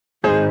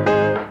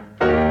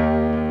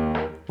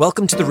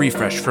Welcome to The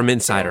Refresh from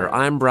Insider.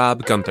 I'm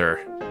Rob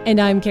Gunther.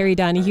 And I'm Carrie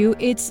Donahue.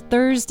 It's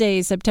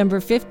Thursday, September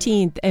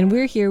 15th, and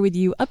we're here with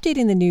you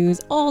updating the news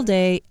all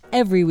day,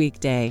 every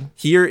weekday.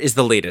 Here is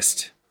the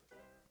latest.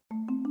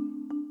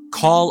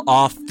 Call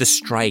off the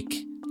strike.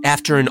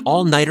 After an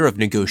all-nighter of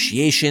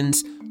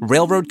negotiations,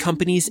 railroad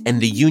companies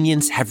and the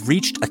unions have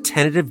reached a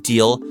tentative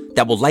deal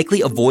that will likely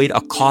avoid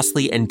a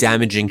costly and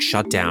damaging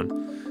shutdown.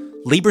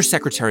 Labor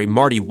Secretary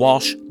Marty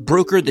Walsh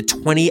brokered the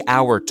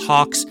 20-hour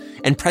talks,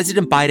 and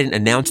President Biden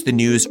announced the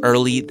news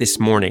early this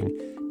morning.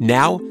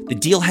 Now, the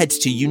deal heads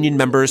to union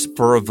members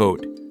for a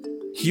vote.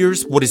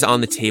 Here's what is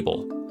on the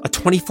table: a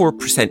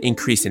 24%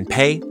 increase in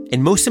pay,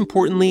 and most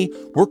importantly,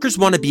 workers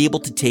want to be able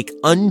to take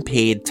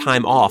unpaid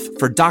time off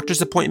for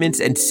doctor's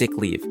appointments and sick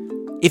leave.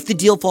 If the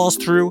deal falls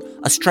through,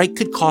 a strike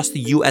could cost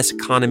the U.S.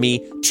 economy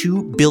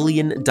 $2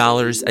 billion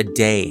a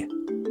day.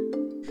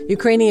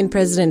 Ukrainian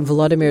President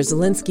Volodymyr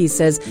Zelensky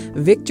says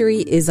victory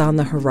is on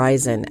the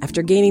horizon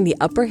after gaining the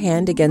upper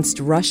hand against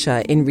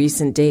Russia in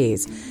recent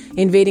days.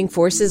 Invading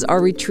forces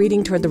are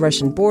retreating toward the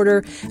Russian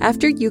border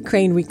after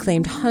Ukraine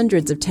reclaimed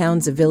hundreds of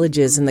towns and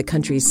villages in the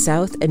country's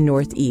south and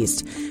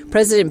northeast.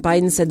 President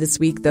Biden said this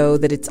week, though,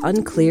 that it's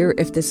unclear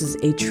if this is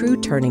a true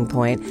turning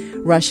point.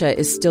 Russia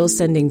is still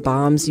sending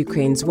bombs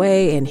Ukraine's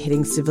way and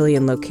hitting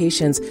civilian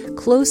locations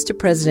close to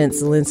President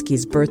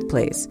Zelensky's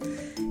birthplace.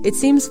 It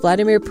seems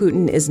Vladimir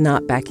Putin is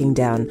not backing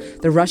down.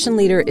 The Russian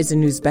leader is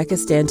in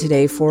Uzbekistan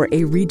today for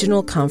a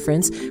regional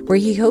conference where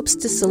he hopes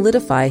to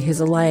solidify his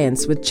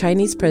alliance with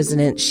Chinese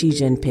President Xi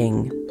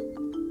Jinping.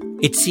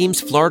 It seems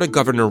Florida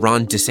Governor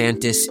Ron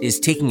DeSantis is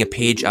taking a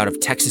page out of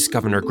Texas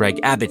Governor Greg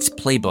Abbott's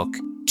playbook.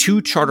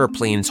 2 charter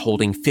planes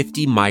holding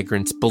 50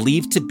 migrants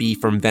believed to be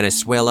from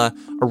Venezuela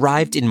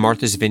arrived in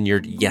Martha's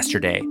Vineyard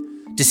yesterday.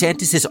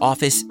 DeSantis'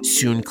 office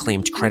soon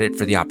claimed credit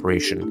for the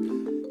operation.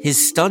 His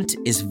stunt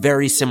is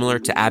very similar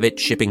to Abbott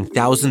shipping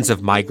thousands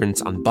of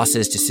migrants on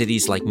buses to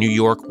cities like New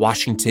York,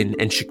 Washington,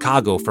 and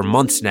Chicago for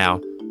months now.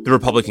 The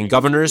Republican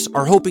governors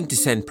are hoping to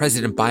send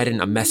President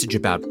Biden a message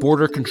about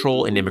border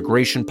control and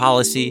immigration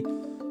policy.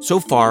 So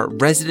far,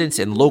 residents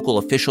and local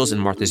officials in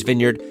Martha's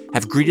Vineyard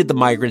have greeted the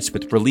migrants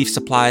with relief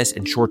supplies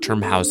and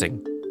short-term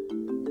housing.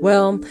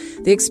 Well,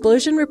 the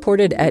explosion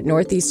reported at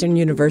Northeastern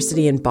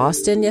University in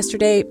Boston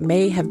yesterday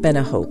may have been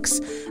a hoax.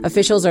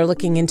 Officials are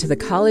looking into the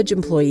college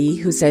employee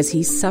who says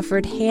he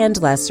suffered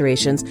hand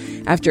lacerations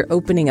after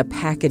opening a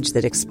package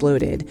that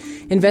exploded.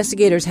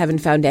 Investigators haven't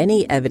found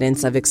any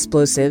evidence of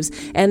explosives,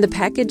 and the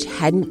package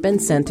hadn't been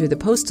sent through the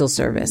Postal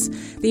Service.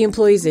 The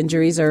employee's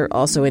injuries are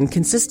also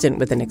inconsistent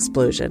with an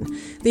explosion.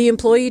 The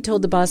employee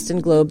told the Boston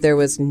Globe there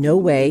was no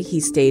way he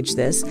staged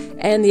this,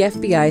 and the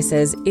FBI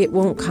says it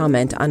won't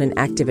comment on an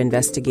active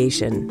investigation.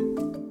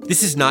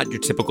 This is not your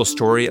typical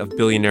story of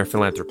billionaire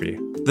philanthropy.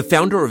 The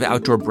founder of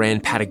outdoor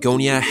brand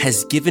Patagonia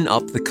has given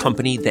up the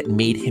company that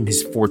made him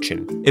his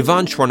fortune.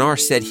 Yvon Chouinard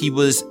said he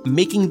was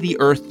making the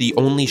earth the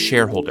only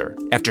shareholder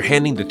after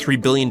handing the $3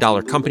 billion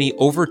company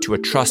over to a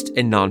trust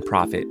and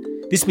nonprofit.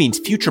 This means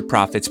future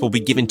profits will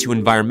be given to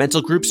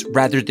environmental groups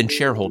rather than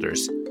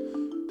shareholders.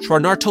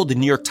 Chouinard told the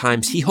New York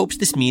Times he hopes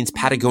this means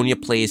Patagonia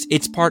plays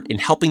its part in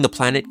helping the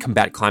planet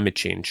combat climate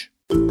change.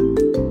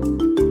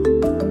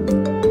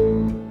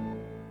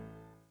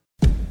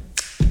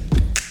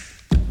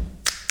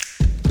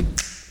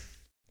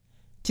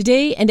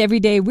 Today and every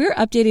day, we're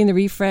updating the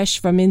Refresh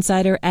from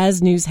Insider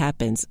as news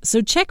happens.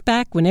 So check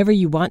back whenever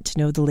you want to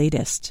know the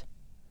latest.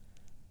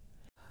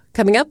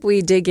 Coming up,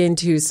 we dig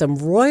into some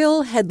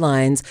royal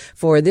headlines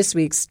for this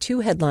week's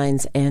 2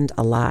 headlines and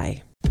a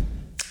lie.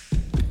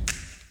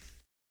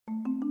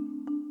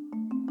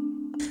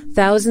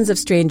 Thousands of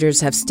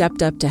strangers have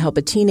stepped up to help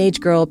a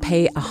teenage girl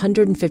pay a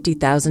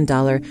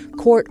 $150,000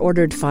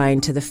 court-ordered fine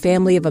to the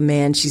family of a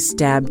man she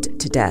stabbed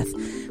to death.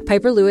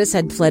 Piper Lewis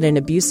had fled an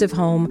abusive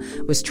home,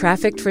 was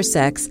trafficked for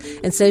sex,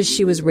 and says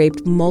she was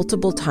raped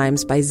multiple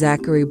times by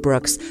Zachary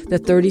Brooks, the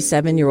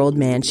 37-year-old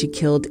man she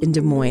killed in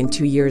Des Moines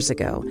 2 years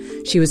ago.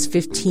 She was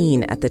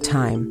 15 at the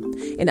time.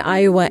 In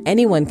Iowa,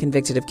 anyone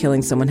convicted of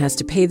killing someone has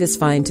to pay this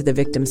fine to the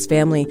victim's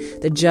family.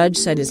 The judge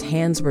said his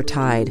hands were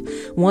tied.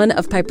 One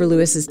of Piper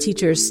Lewis's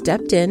teachers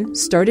stepped in,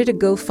 started a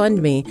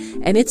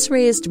GoFundMe, and it's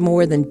raised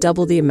more than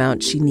double the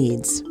amount she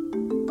needs.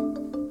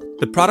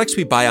 The products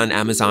we buy on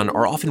Amazon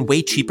are often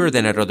way cheaper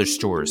than at other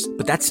stores,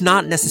 but that's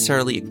not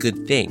necessarily a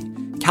good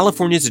thing.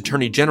 California's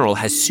Attorney General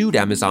has sued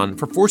Amazon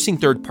for forcing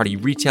third-party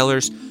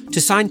retailers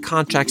to sign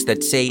contracts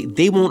that say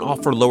they won't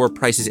offer lower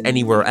prices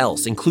anywhere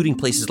else, including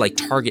places like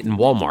Target and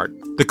Walmart.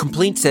 The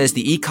complaint says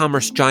the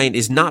e-commerce giant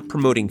is not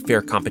promoting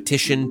fair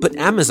competition, but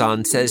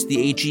Amazon says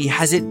the AG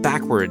has it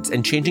backwards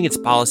and changing its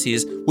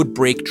policies would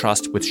break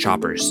trust with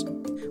shoppers.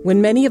 When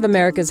many of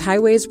America's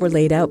highways were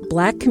laid out,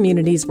 Black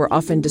communities were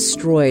often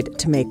destroyed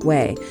to make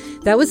way.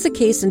 That was the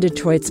case in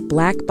Detroit's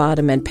Black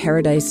Bottom and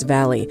Paradise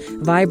Valley,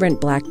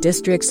 vibrant Black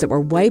districts that were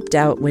wiped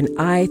out when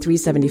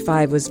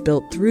I-375 was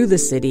built through the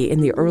city in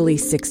the early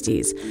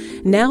 60s.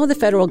 Now the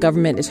federal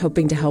government is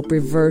hoping to help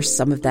reverse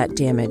some of that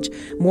damage.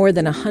 More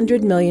than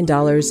 $100 million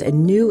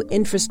in new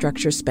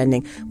infrastructure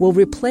spending will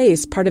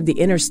replace part of the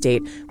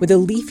interstate with a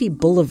leafy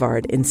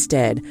boulevard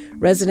instead.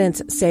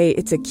 Residents say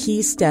it's a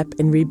key step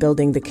in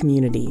rebuilding the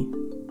community.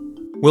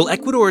 Will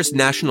Ecuador's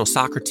national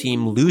soccer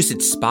team lose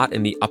its spot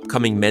in the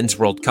upcoming Men's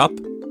World Cup?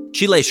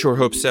 Chile sure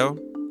hopes so.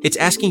 It's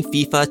asking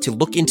FIFA to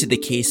look into the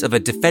case of a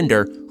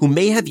defender who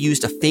may have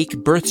used a fake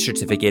birth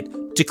certificate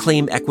to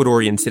claim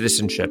Ecuadorian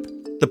citizenship.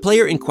 The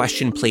player in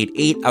question played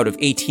 8 out of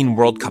 18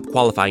 World Cup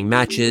qualifying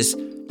matches.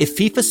 If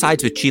FIFA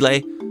sides with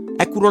Chile,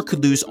 Ecuador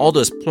could lose all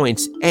those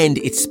points and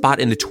its spot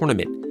in the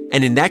tournament.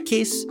 And in that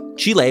case,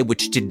 Chile,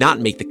 which did not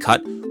make the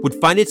cut, would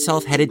find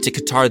itself headed to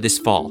Qatar this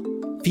fall.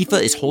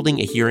 FIFA is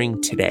holding a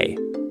hearing today.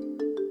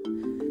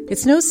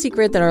 It's no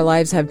secret that our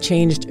lives have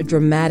changed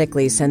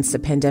dramatically since the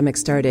pandemic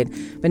started,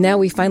 but now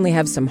we finally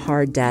have some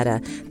hard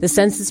data. The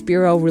Census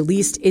Bureau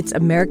released its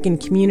American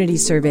Community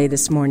Survey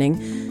this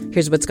morning.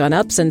 Here's what's gone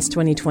up since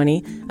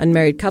 2020.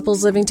 Unmarried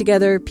couples living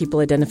together, people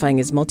identifying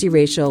as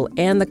multiracial,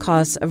 and the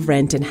cost of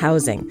rent and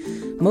housing.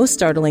 Most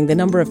startling, the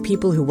number of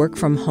people who work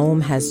from home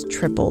has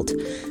tripled.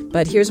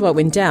 But here's what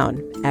went down: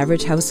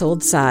 average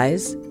household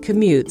size,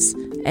 commutes,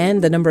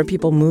 and the number of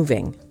people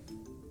moving.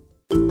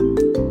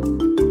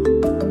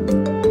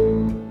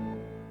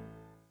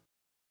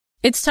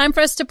 It's time for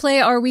us to play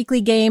our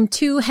weekly game,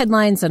 2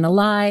 Headlines and a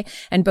Lie,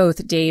 and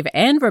both Dave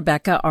and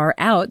Rebecca are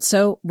out,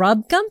 so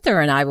Rob Gunther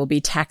and I will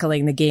be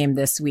tackling the game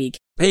this week.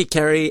 Hey,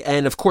 Carrie,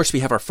 and of course we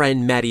have our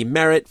friend Maddie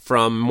Merritt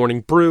from Morning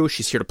Brew.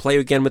 She's here to play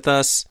again with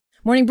us.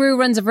 Morning Brew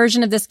runs a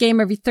version of this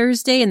game every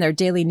Thursday in their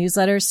daily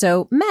newsletter,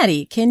 so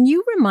Maddie, can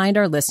you remind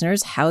our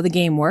listeners how the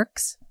game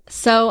works?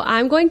 So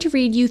I'm going to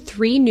read you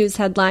 3 news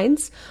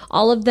headlines.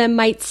 All of them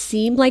might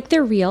seem like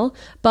they're real,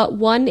 but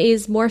one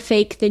is more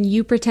fake than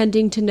you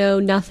pretending to know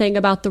nothing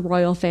about the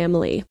royal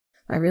family.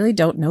 I really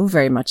don't know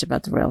very much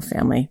about the royal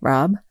family.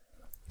 Rob,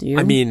 do you?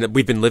 I mean,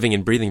 we've been living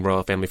and breathing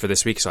royal family for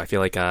this week, so I feel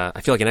like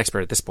an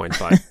expert at this point.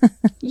 But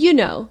You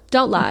know,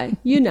 don't lie.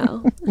 You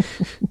know.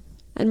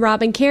 And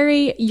Rob and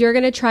Carrie, you're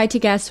going to try to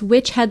guess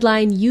which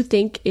headline you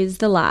think is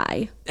the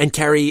lie. And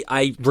Carrie,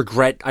 I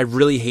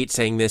really hate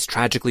saying this,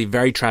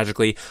 very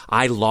tragically,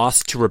 I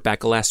lost to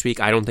Rebecca last week.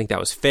 I don't think that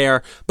was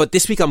fair. But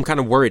this week I'm kind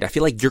of worried. I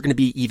feel like you're going to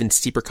be even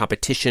steeper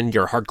competition.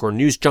 You're a hardcore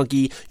news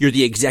junkie. You're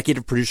the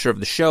executive producer of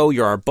the show.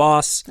 You're our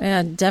boss.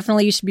 Yeah,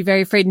 definitely. You should be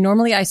very afraid.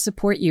 Normally I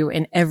support you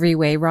in every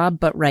way, Rob,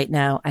 but right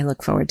now I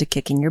look forward to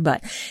kicking your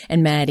butt.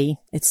 And Maddie,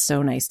 it's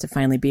so nice to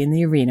finally be in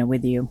the arena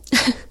with you.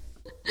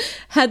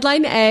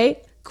 Headline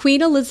A,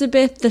 Queen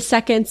Elizabeth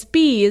II's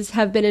bees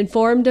have been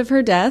informed of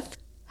her death.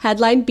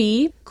 Headline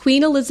B,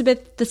 Queen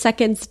Elizabeth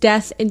II's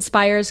death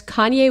inspires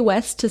Kanye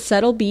West to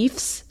settle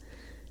beefs.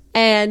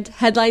 And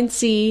headline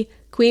C,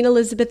 Queen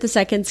Elizabeth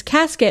II's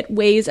casket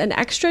weighs an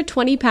extra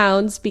 20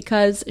 pounds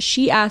because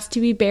she asked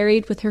to be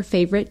buried with her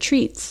favorite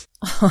treats.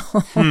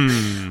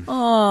 Oh,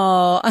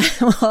 well,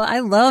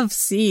 I love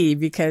C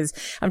because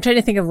I'm trying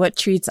to think of what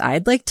treats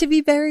I'd like to be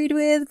buried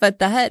with, but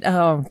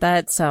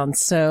that sounds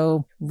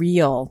so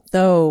real,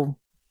 though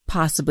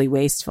possibly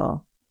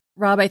wasteful.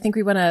 Rob, I think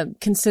we want to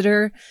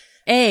consider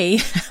A,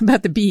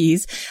 about the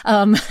bees.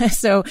 Assuming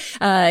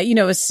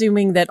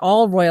that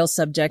all royal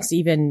subjects,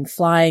 even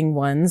flying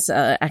ones,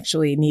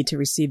 actually need to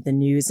receive the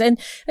news. And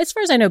as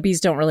far as I know,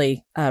 bees don't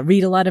really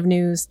read a lot of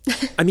news.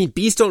 I mean,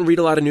 bees don't read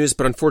a lot of news,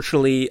 but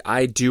unfortunately,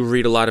 I do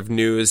read a lot of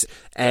news.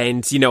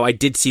 And, I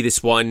did see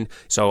this one,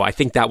 so I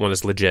think that one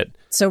is legit.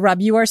 So,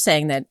 Rob, you are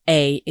saying that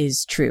A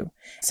is true.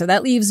 So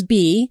that leaves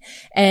B,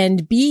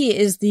 and B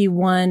is the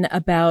one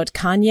about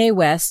Kanye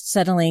West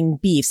settling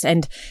beefs.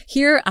 And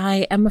here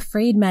I am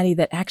afraid, Maddie,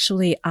 that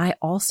actually I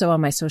also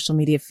on my social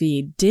media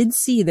feed did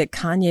see that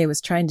Kanye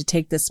was trying to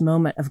take this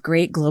moment of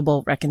great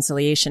global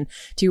reconciliation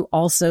to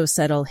also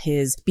settle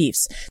his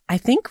beefs. I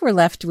think we're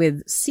left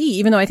with C,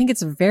 even though I think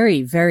it's a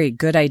very, very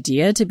good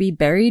idea to be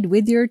buried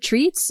with your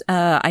treats.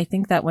 I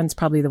think that one's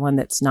probably the one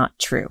that's not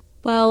true.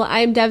 Well,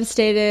 I'm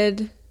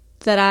devastated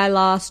that I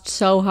lost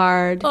so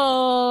hard.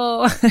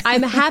 Oh,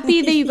 I'm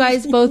happy that you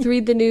guys both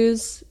read the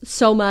news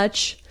so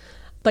much,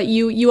 but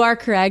you are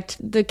correct.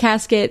 The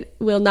casket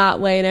will not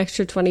weigh an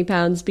extra 20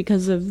 pounds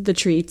because of the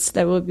treats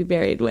that will be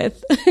buried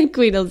with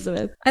Queen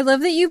Elizabeth. I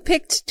love that you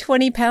picked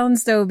 20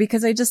 pounds though,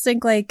 because I just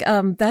think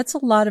that's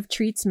a lot of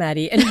treats,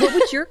 Maddie. And what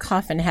would your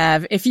coffin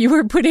have if you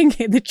were putting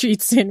the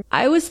treats in?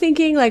 I was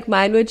thinking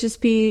mine would just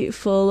be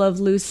full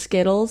of loose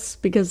Skittles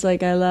because I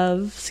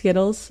love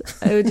Skittles.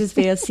 It would just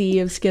be a sea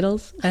of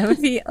Skittles. That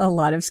would be a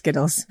lot of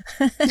Skittles.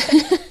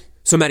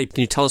 So, Maddie, can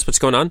you tell us what's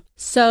going on?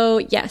 So,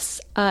 yes,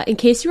 in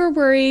case you were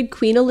worried,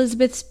 Queen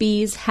Elizabeth's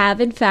bees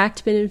have in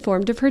fact been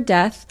informed of her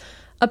death.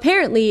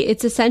 Apparently,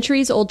 it's a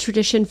centuries-old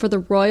tradition for the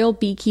royal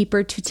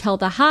beekeeper to tell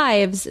the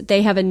hives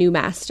they have a new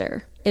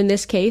master. In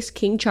this case,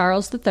 King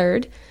Charles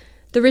III.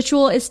 The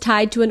ritual is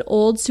tied to an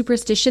old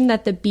superstition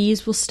that the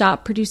bees will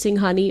stop producing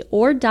honey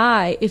or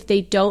die if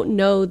they don't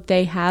know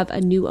they have a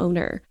new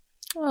owner.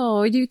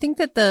 Oh, do you think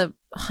that the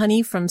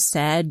honey from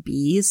sad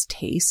bees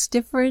tastes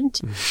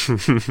different?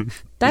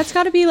 That's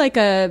got to be like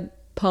a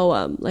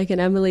poem, like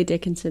an Emily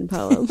Dickinson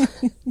poem.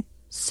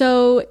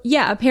 So,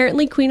 yeah,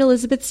 apparently Queen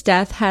Elizabeth's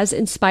death has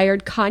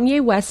inspired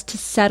Kanye West to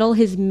settle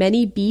his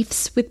many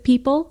beefs with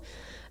people.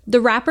 The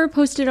rapper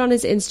posted on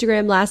his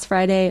Instagram last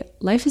Friday,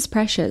 "Life is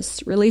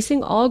precious,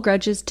 releasing all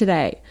grudges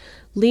today,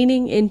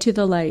 leaning into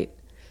the light."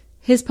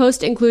 His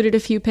post included a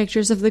few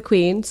pictures of the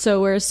Queen, so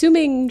we're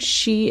assuming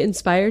she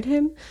inspired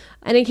him.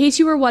 And in case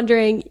you were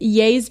wondering,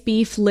 Ye's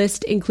beef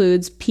list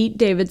includes Pete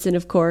Davidson,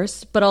 of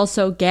course, but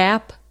also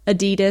Gap,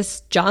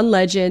 Adidas, John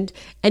Legend,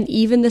 and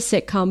even the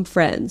sitcom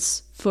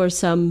Friends, for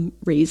some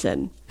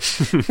reason.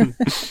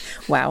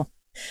 Wow.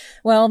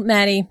 Well,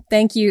 Maddie,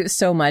 thank you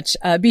so much.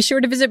 Be sure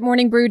to visit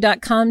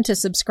morningbrew.com to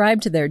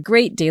subscribe to their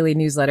great daily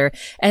newsletter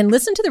and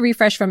listen to the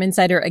refresh from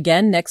Insider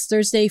again next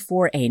Thursday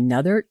for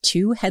another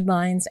 2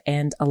 headlines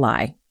and a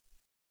lie.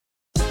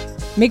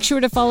 Make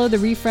sure to follow the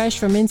refresh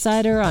from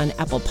Insider on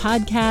Apple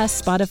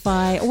Podcasts,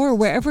 Spotify, or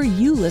wherever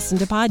you listen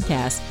to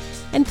podcasts.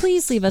 And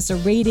please leave us a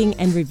rating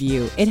and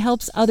review. It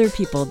helps other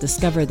people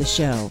discover the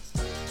show.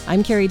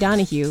 I'm Carrie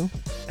Donahue.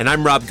 And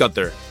I'm Rob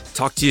Gunther.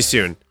 Talk to you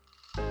soon.